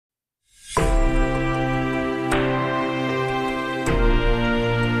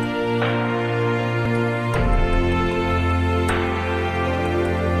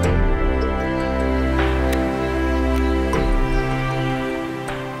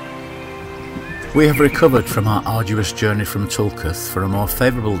We have recovered from our arduous journey from Tulketh for a more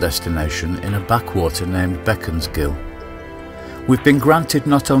favourable destination in a backwater named Becon's Gill. We've been granted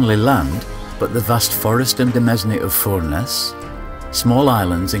not only land, but the vast forest and demesne of Furness, small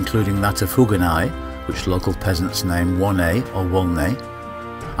islands including that of Huguenay, which local peasants name Wannay or Walnay,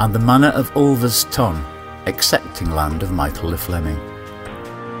 and the manor of Ulvers Ton, excepting land of Michael le Fleming.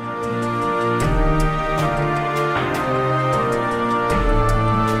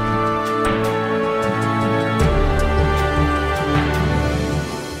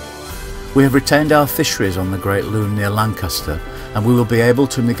 We have retained our fisheries on the Great Loon near Lancaster, and we will be able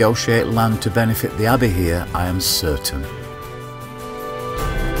to negotiate land to benefit the Abbey here, I am certain.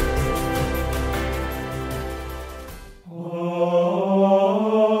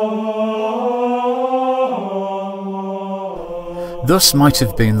 Thus might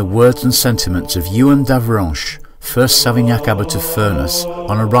have been the words and sentiments of Ewan d'Avranches, first Savignac abbot of Furness,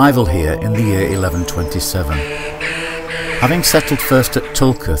 on arrival here in the year 1127. Having settled first at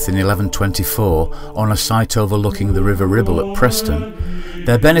Tulketh in 1124 on a site overlooking the River Ribble at Preston,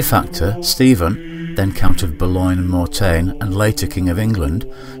 their benefactor, Stephen, then Count of Boulogne and Mortain and later King of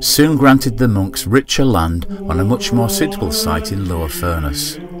England, soon granted the monks richer land on a much more suitable site in Lower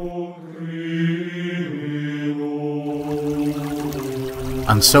Furness.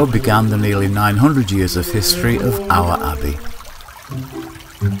 And so began the nearly 900 years of history of Our Abbey.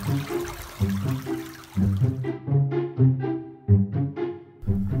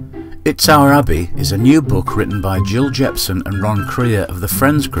 It's Our Abbey is a new book written by Gill, Jepson and Ron Creer of the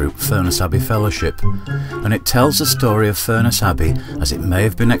Friends group Furness Abbey Fellowship, and it tells the story of Furness Abbey as it may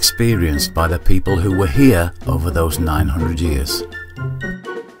have been experienced by the people who were here over those 900 years.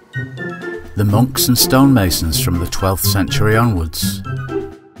 The monks and stonemasons from the 12th century onwards.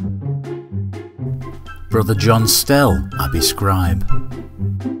 Brother John Stell, Abbey scribe.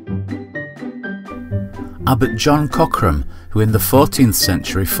 Abbot John Cockram, who in the 14th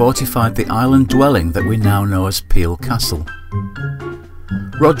century fortified the island dwelling that we now know as Peel Castle.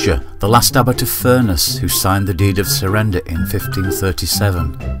 Roger, the last abbot of Furness, who signed the deed of surrender in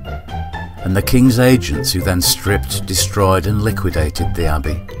 1537, and the king's agents who then stripped, destroyed and liquidated the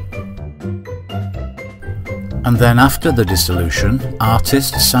abbey. And then after the dissolution,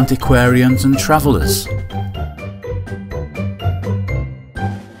 artists, antiquarians and travellers.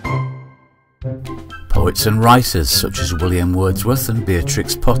 Poets and writers such as William Wordsworth and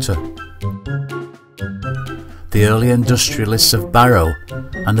Beatrix Potter. The early industrialists of Barrow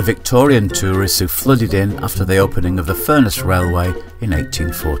and the Victorian tourists who flooded in after the opening of the Furness Railway in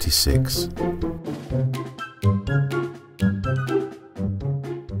 1846.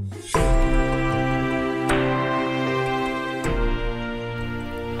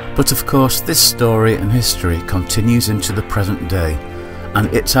 But of course this story and history continues into the present day, and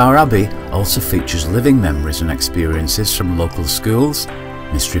It's Our Abbey also features living memories and experiences from local schools,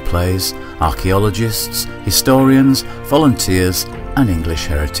 mystery plays, archaeologists, historians, volunteers and English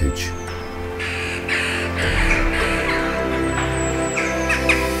heritage.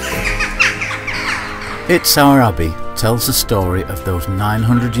 It's Our Abbey tells the story of those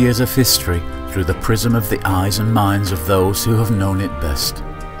 900 years of history through the prism of the eyes and minds of those who have known it best.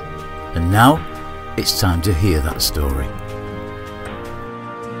 And now, it's time to hear that story.